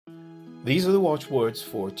These are the watchwords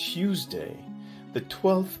for Tuesday, the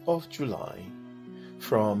 12th of July,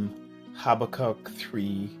 from Habakkuk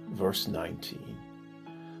 3, verse 19.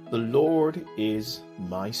 The Lord is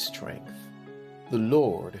my strength. The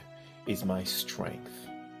Lord is my strength.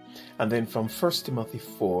 And then from 1 Timothy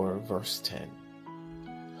 4, verse 10.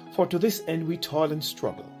 For to this end we toil and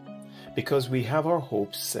struggle, because we have our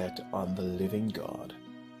hopes set on the living God.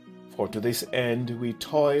 For to this end we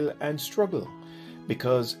toil and struggle,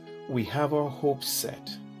 because we have our hopes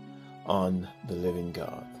set on the living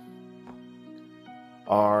God.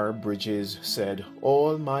 R. Bridges said,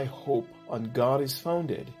 "All my hope on God is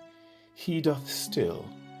founded. He doth still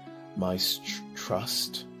my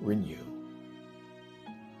trust renew.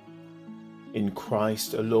 In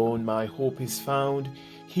Christ alone my hope is found.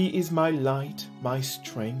 He is my light, my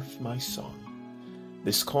strength, my song.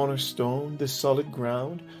 This cornerstone, this solid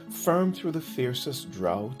ground, firm through the fiercest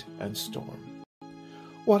drought and storm.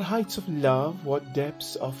 What heights of love, what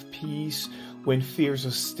depths of peace, when fears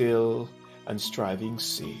are still and striving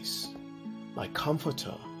cease. My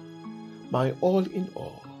comforter, my all in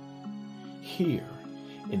all, here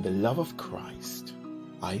in the love of Christ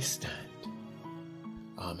I stand.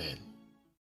 Amen."